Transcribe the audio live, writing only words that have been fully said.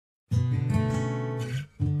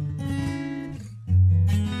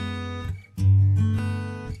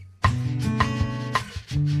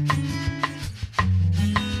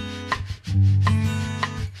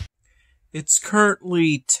It's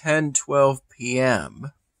currently 10:12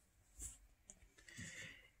 p.m.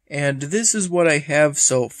 And this is what I have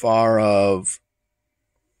so far of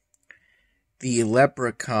the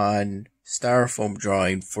Leprechaun styrofoam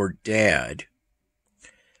drawing for Dad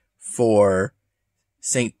for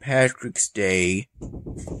St. Patrick's Day.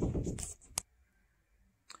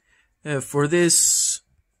 For his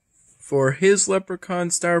Leprechaun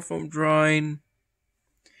styrofoam drawing,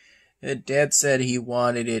 Dad said he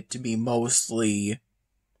wanted it to be mostly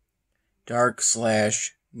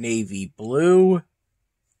dark/navy blue.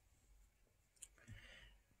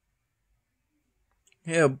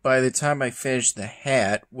 Yeah, by the time I finished the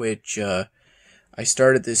hat, which I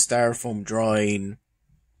started this styrofoam drawing,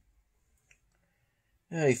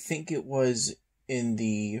 I think it was in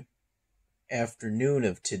the afternoon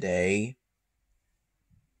of today.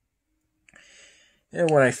 And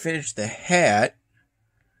when I finished the hat,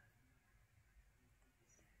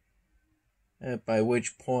 by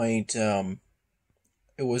which point it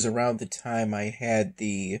was around the time I had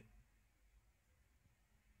the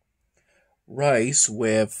rice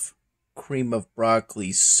with cream of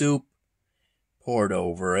broccoli soup poured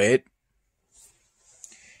over it,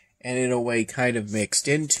 and in a way kind of mixed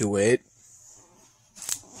into it.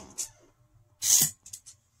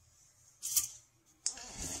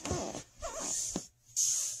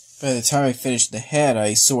 By the time I finished the hat,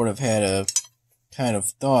 I sort of had a kind of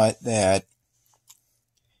thought that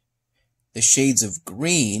the shades of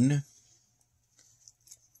green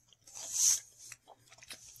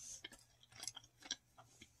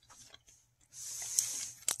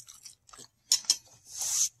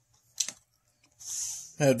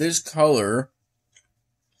this color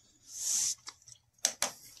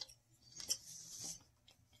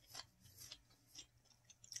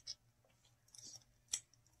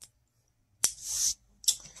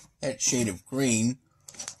that shade of green,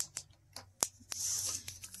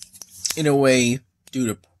 in a way, due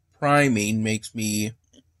to priming, makes me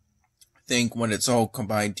think when it's all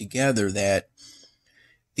combined together that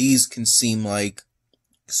these can seem like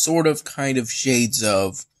sort of kind of shades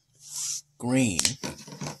of green.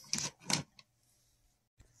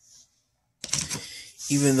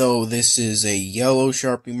 Even though this is a yellow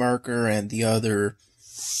Sharpie marker and the other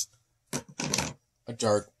a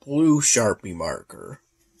dark blue Sharpie marker.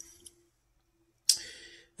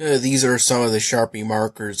 These are some of the Sharpie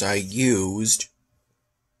markers I used.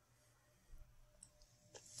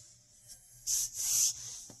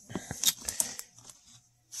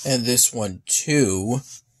 And this one too.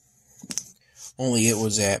 Only it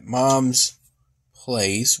was at Mom's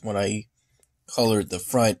place when I colored the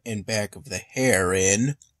front and back of the hair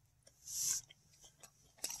in.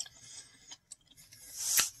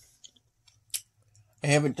 I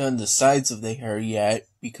haven't done the sides of the hair yet,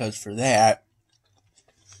 because for that,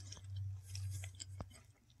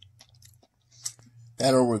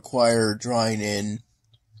 that'll require drawing in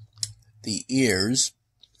the ears.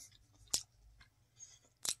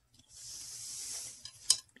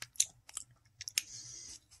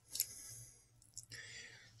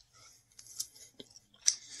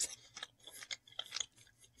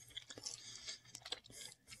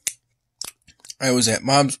 I was at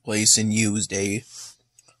Mom's place and used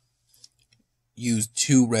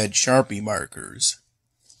two red Sharpie markers.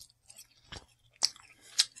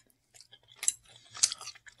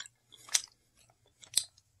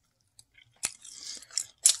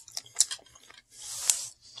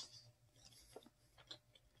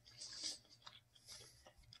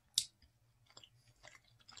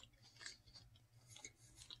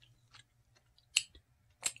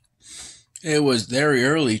 It was very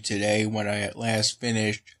early today when I at last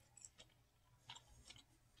finished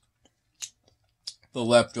the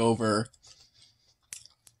leftover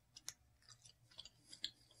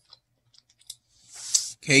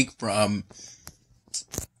cake from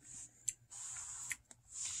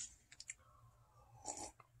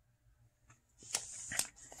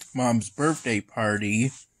Mom's birthday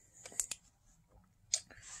party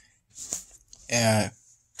at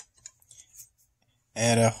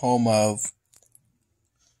a home of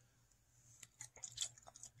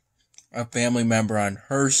a family member on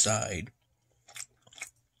her side.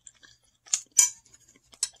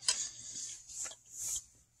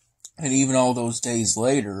 And even all those days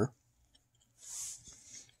later,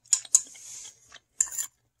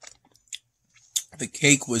 the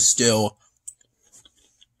cake was still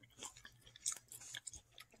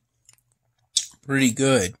pretty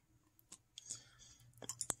good.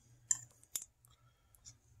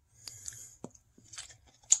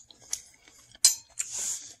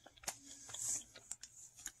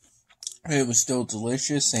 It was still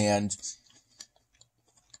delicious, and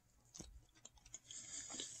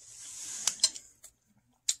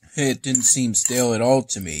It didn't seem stale at all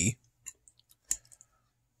to me.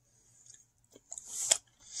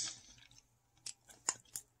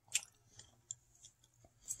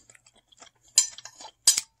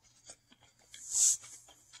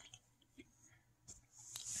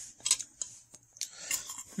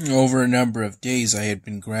 Over a number of days, I had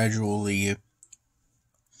been gradually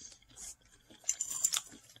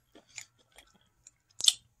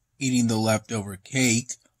eating the leftover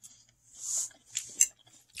cake,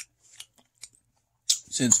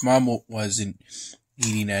 since Mom wasn't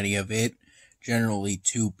eating any of it, generally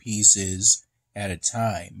 2 pieces at a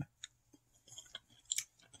time.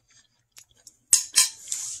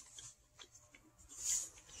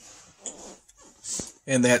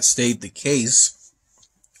 And that stayed the case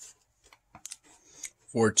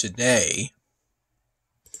for today.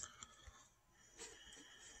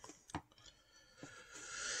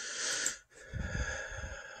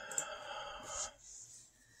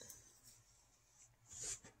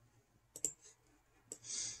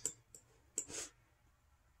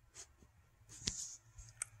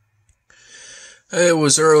 It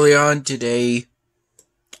was early on today,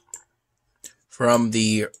 from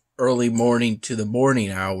the early morning to the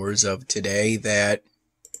morning hours of today, that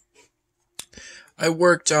I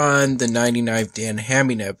worked on the 99th Dan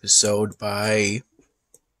Hamming episode and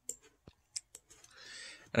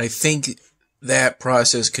I think that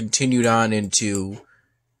process continued on into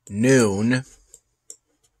noon,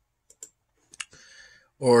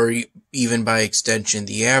 or even by extension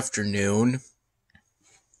the afternoon.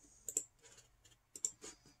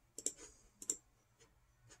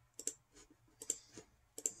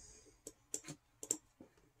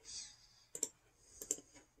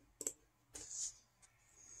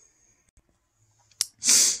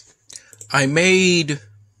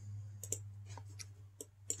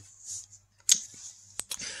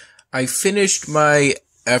 I finished my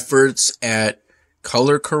efforts at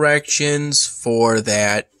color corrections for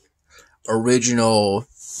that original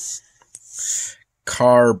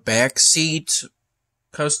car backseat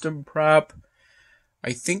custom prop.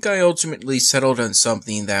 I think I ultimately settled on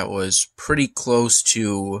something that was pretty close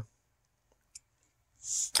to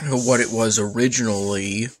what it was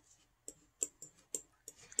originally.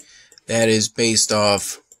 That is based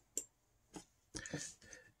off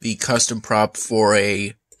the custom prop for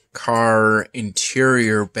a car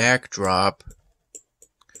interior backdrop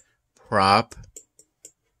prop.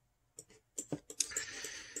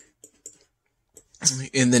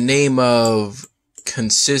 In the name of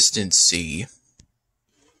consistency,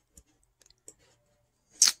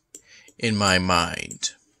 in my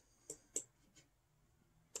mind.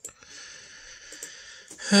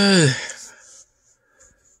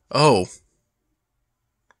 Oh.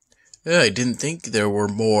 Yeah, I didn't think there were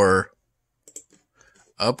more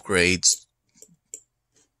upgrades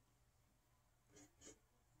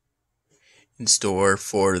in store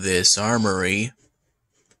for this armory.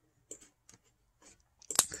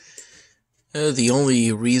 The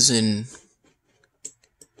only reason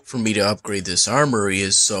for me to upgrade this armory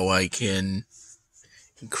is so I can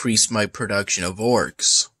increase my production of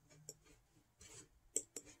orcs.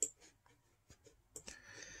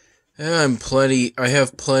 I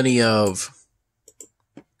have plenty of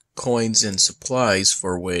coins and supplies,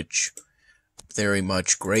 for which I'm very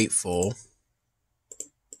much grateful.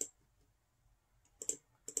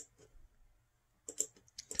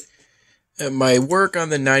 My work on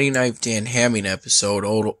the 99th Dan Hamming episode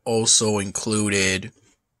also included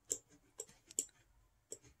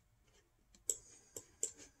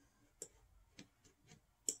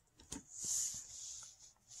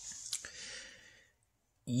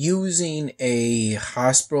using the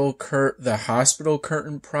hospital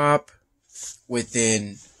curtain prop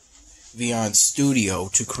within Vyond Studio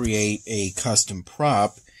to create a custom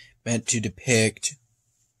prop meant to depict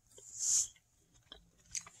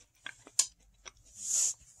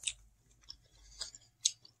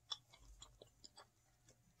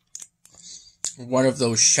one of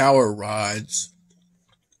those shower rods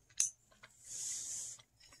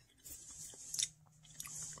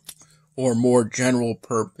or more general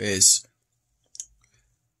purpose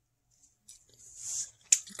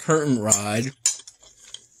curtain rod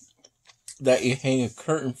that you hang a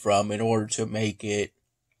curtain from in order to make it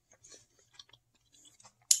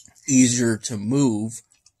easier to move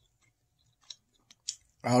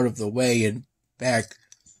out of the way and back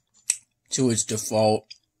to its default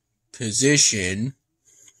position.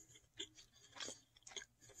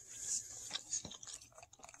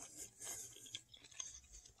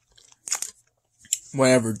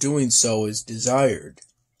 Whenever doing so is desired.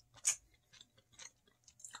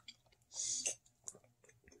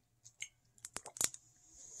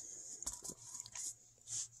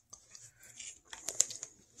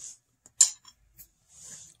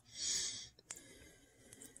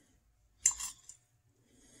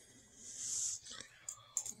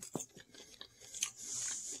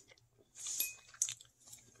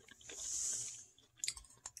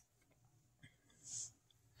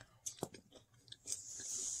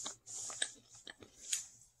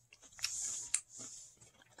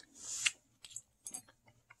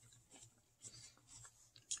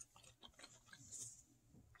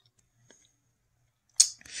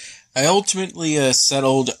 I ultimately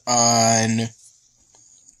settled on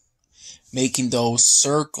making those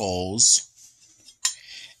circles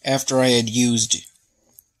after I had used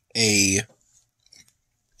a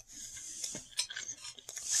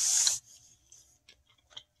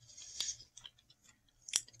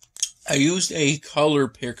color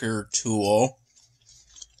picker tool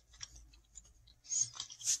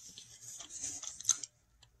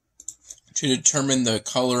to determine the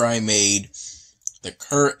color I made the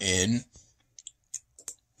curtain.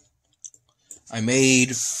 I made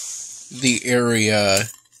the area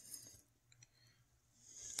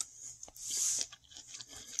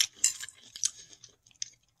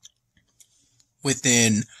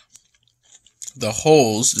within the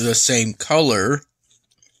holes the same color.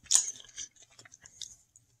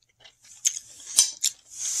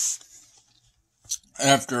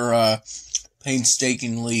 After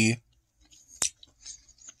painstakingly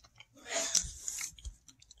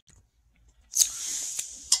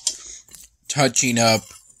touching up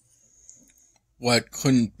what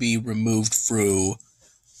couldn't be removed through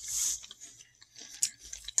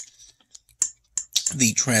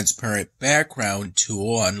the transparent background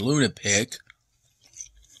tool on Lunapic,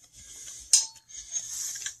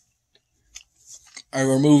 I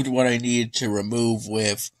removed what I needed to remove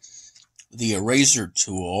with the eraser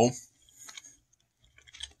tool.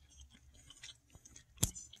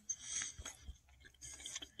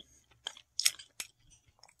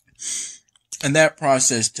 And that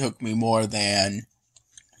process took me more than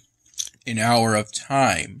an hour of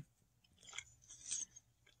time.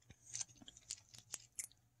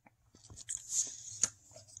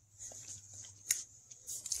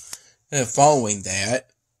 Following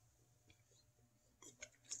that,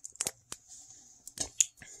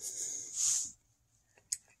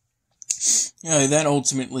 I then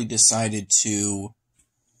ultimately decided to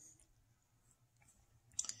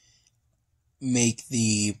make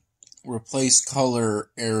the replace color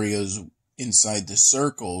areas inside the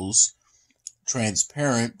circles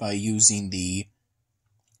transparent by using the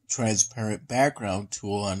transparent background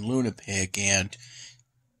tool on Lunapic and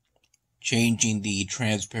changing the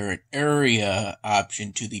transparent area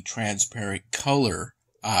option to the transparent color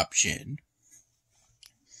option.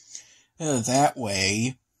 That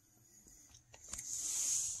way,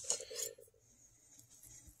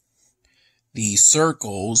 the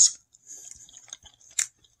circles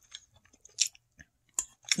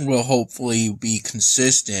will hopefully be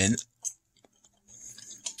consistent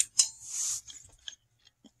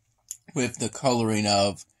with the coloring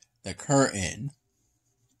of the curtain.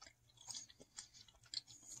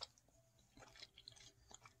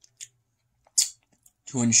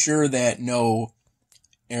 To ensure that no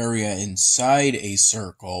area inside a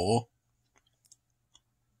circle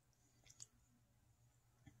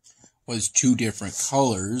was two different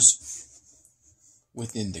colors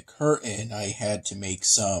within the curtain, I had to make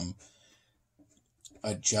some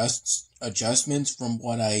adjustments from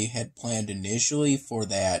what I had planned initially for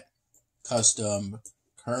that custom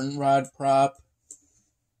curtain rod prop.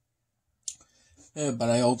 But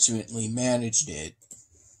I ultimately managed it.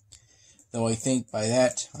 Though I think by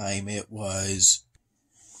that time it was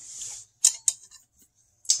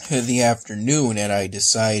the afternoon and I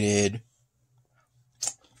decided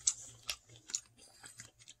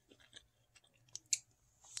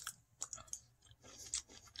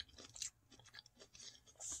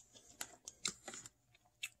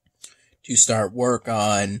to start work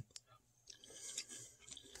on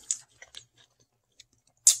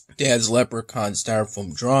Dad's Leprechaun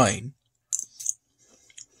styrofoam drawing.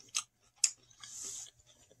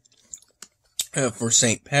 For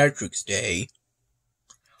St. Patrick's Day.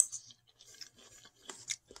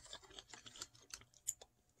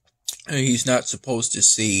 He's not supposed to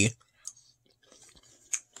see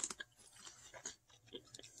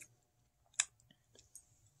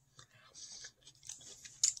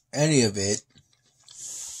any of it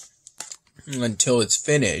until it's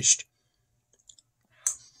finished.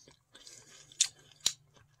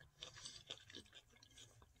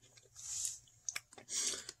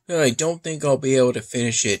 I don't think I'll be able to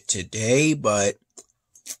finish it today, but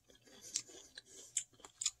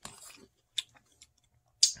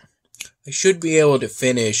I should be able to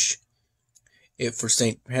finish it for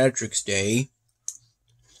St. Patrick's Day.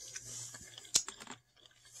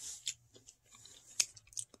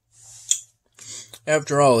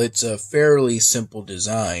 After all, it's a fairly simple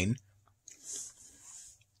design.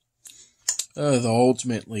 The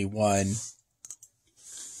ultimately one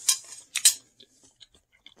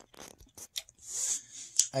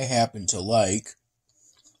I happen to like.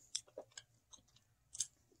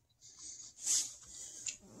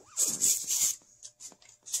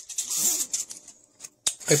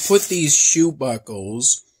 I put these shoe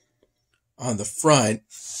buckles on the front,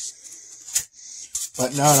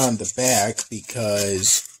 but not on the back,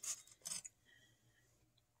 because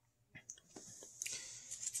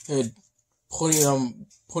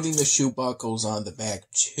putting the shoe buckles on the back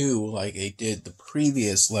too, like I did the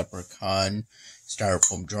previous Leprechaun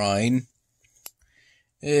styrofoam drawing,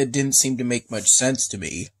 it didn't seem to make much sense to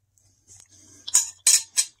me,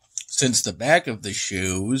 since the back of the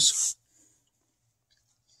shoes,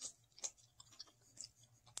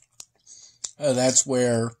 that's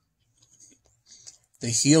where the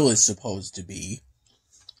heel is supposed to be.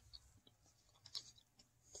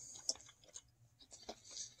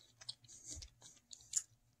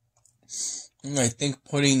 And I think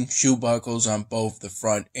putting shoe buckles on both the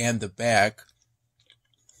front and the back,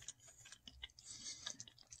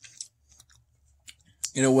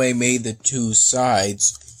 in a way, made the two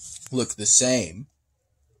sides look the same.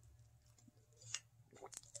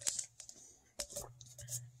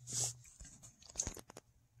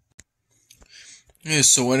 Yeah,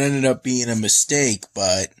 so it ended up being a mistake,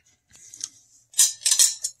 but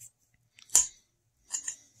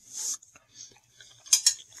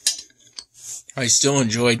I still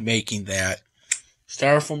enjoyed making that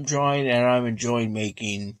styrofoam drawing, and I'm enjoying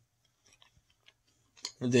making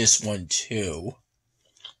this one too.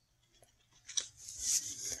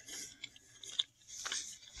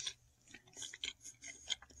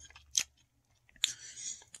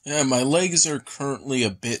 Yeah, my legs are currently a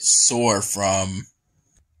bit sore from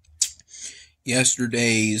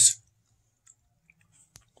yesterday's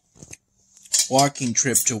walking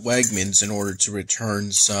trip to Wegmans in order to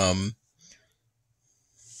return some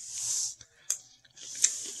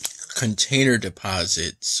container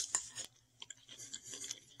deposits.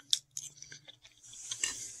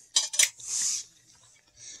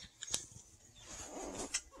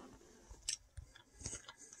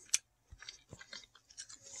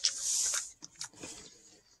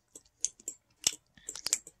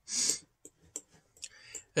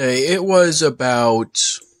 It was about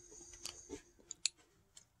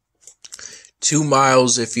 2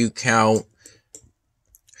 miles if you count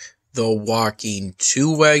the walking to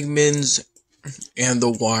Wegmans and the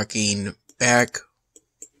walking back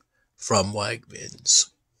from Wegmans.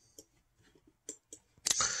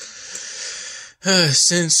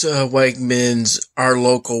 Since Wegmans, our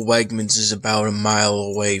local Wegmans is about a mile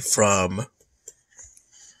away from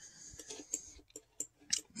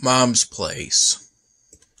Mom's place.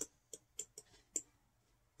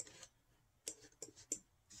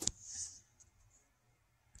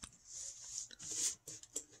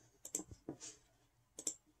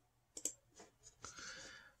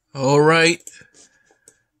 Alright,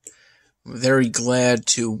 I'm very glad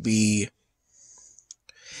to be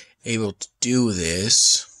able to do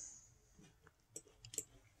this.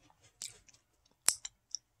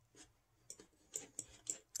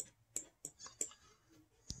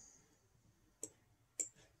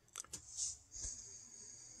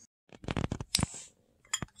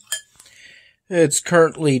 It's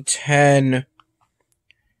currently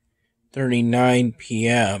 10:39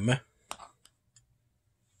 p.m.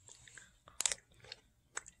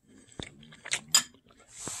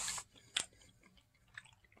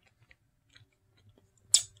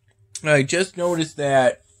 I just noticed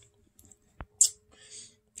that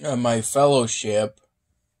my fellowship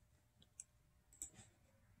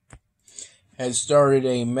has started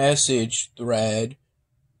a message thread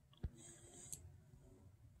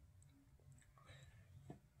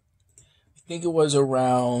I think it was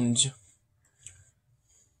around,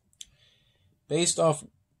 based off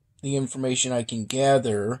the information I can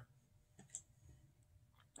gather,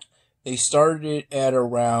 they started it at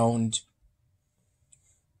around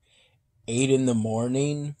 8 in the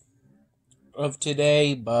morning of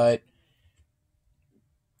today, but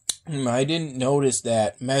I didn't notice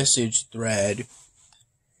that message thread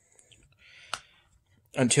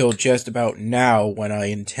until just about now, when I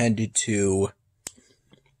intended to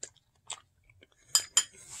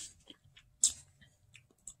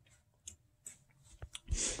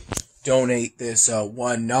donate this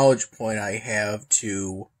one knowledge point I have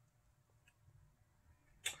to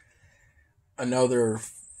another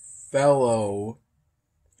fellowship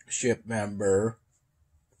member,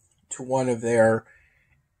 to one of their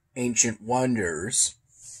ancient wonders.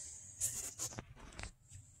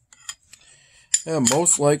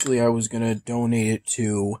 Most likely I was going to donate it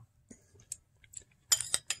to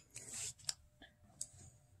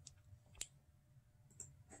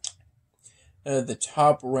the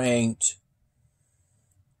top-ranked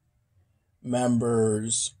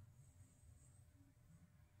members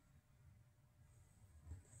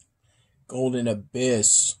Golden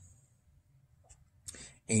Abyss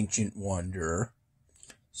Ancient Wonder,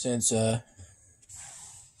 since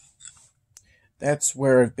that's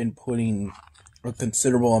where I've been putting a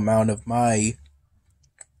considerable amount of my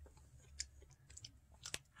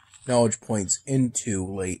knowledge points into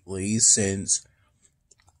lately, since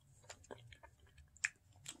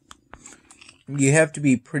you have to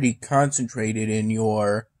be pretty concentrated in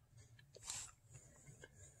your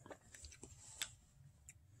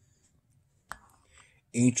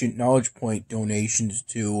ancient knowledge point donations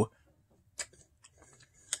to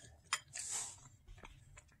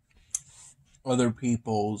other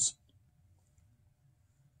people's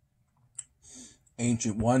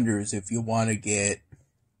ancient wonders if you want to get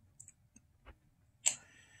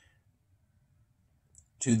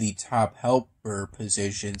to the top helper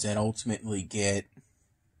positions and ultimately get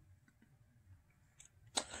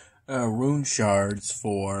rune shards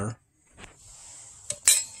for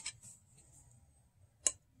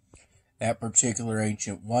that particular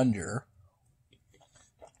ancient wonder.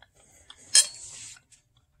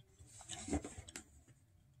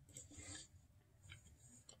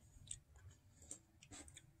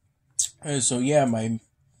 So yeah, my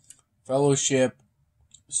fellowship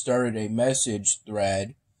started a message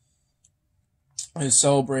thread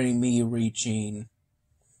celebrating me reaching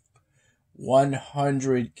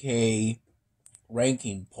 100k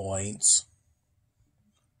ranking points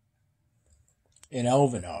in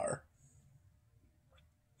Elvenar.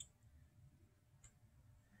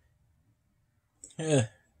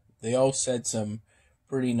 They all said some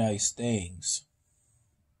pretty nice things.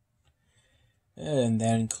 And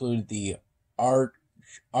that included the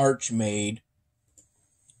Archmage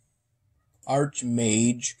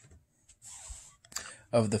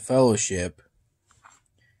of the Fellowship.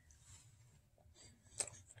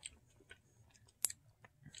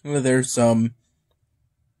 There's some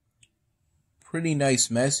pretty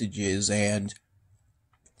nice messages, and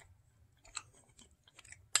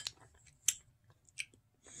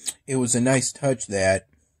it was a nice touch that,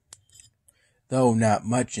 though not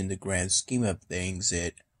much in the grand scheme of things,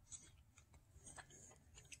 it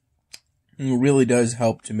really does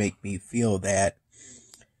help to make me feel that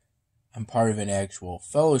I'm part of an actual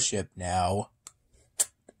fellowship now,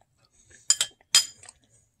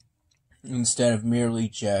 instead of merely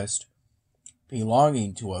just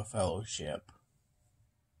belonging to a fellowship.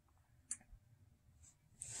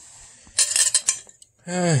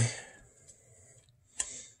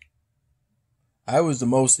 I was the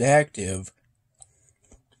most active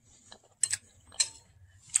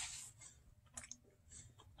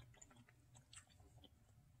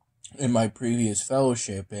in my previous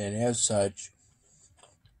fellowship, and as such,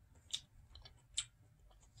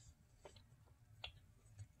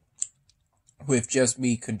 with just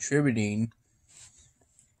me contributing,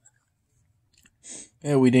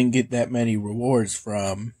 we didn't get that many rewards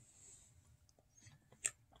from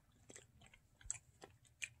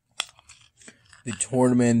the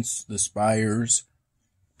tournaments, the spires,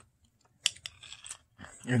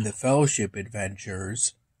 and the fellowship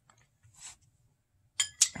adventures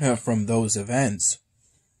from those events.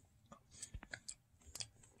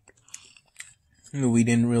 We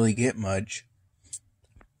didn't really get much.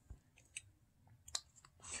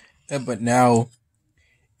 But now,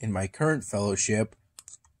 in my current fellowship,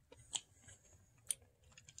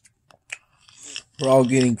 we're all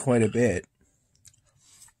getting quite a bit.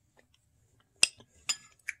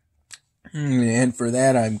 And for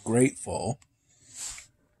that, I'm grateful.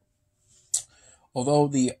 Although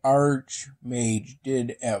the Archmage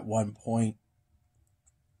did at one point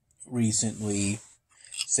recently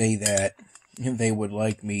say that they would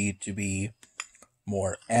like me to be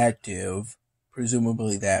more active.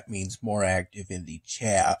 Presumably that means more active in the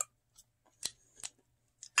chat.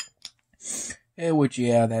 Which,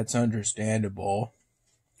 yeah, that's understandable.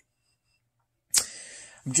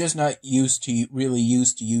 I'm just not really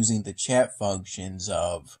used to using the chat functions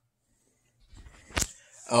of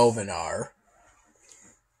Elvenar.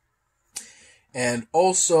 And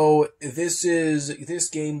also, this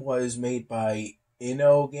game was made by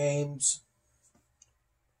InnoGames.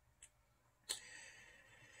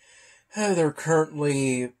 They're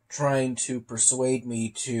currently trying to persuade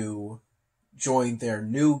me to join their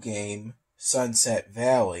new game, Sunset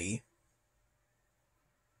Valley.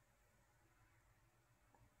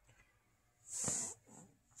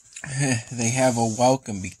 They have a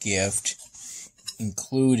welcome gift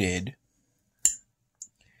included.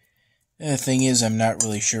 The thing is, I'm not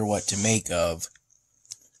really sure what to make of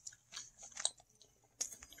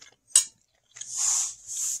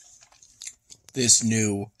this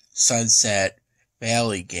new Sunset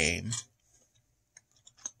Valley game.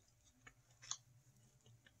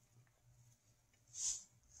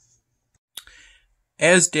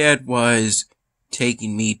 as Dad was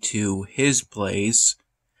taking me to his place,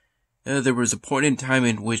 there was a point in time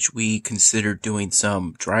in which we considered doing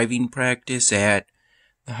some driving practice at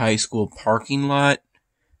the high school parking lot.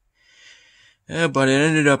 But it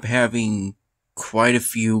ended up having quite a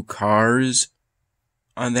few cars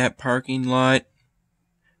on that parking lot.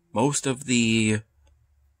 Most of the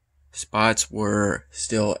spots were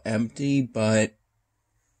still empty, but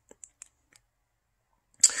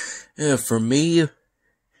for me,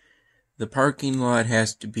 the parking lot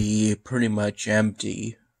has to be pretty much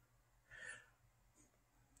empty.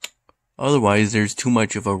 Otherwise, there's too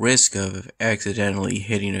much of a risk of accidentally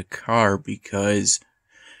hitting a car because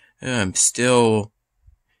I'm still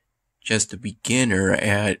just a beginner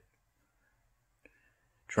at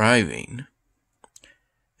driving.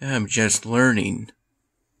 I'm just learning.